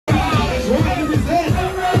right, this is it.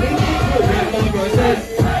 Red Ball versus.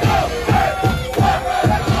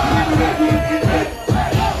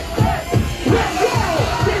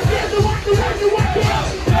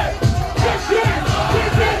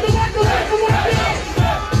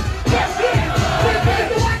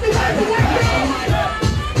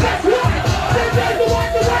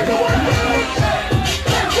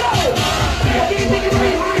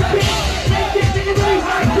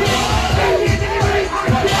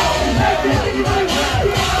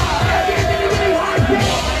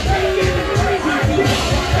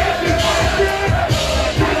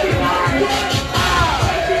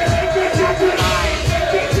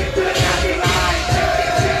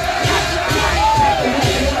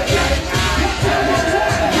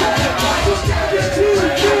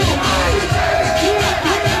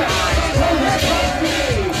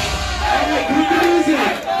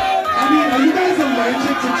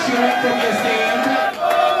 From the stand.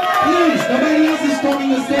 Please, nobody else is storming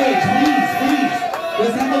the stage. Please.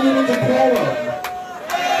 Let's have a little decorum.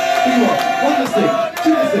 3 more. 1 mistake. 2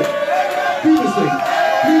 mistake. 3 mistake.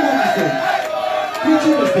 3 1 mistake. 3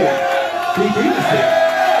 2 mistake. 3 mistake.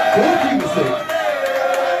 4 3 mistake.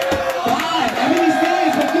 5. Everybody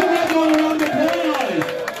stays, but give that going around the applause.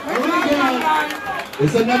 There we go.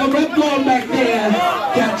 It's another red blonde back there.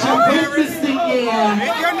 Got your breakfast in here.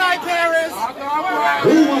 Make your night, Paris.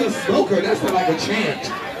 Who want a smoker? That's not like a chant.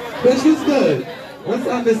 Bitch, what's good? What's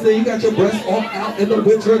on this thing? You got your breasts all out in the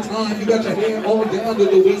winter time. You got your hair all down to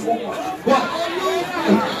the waist. What?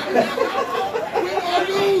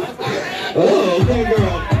 Oh, okay,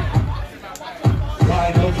 girl.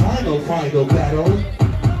 Final battle.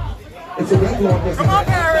 It's a red blonde versus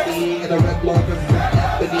Anthony, and a red blonde versus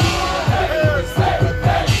Anthony.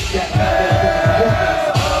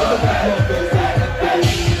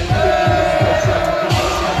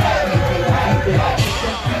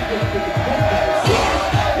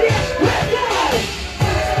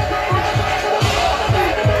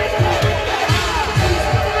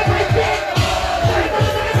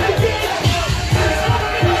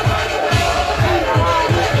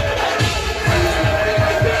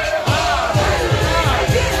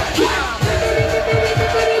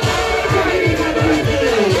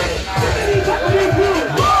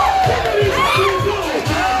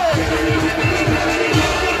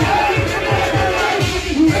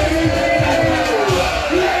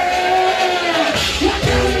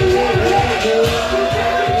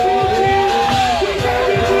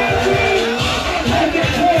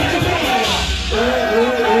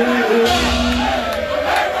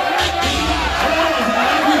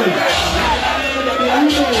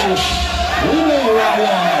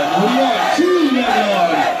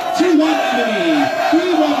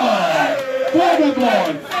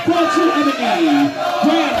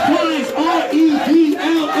 Grand prize, REV.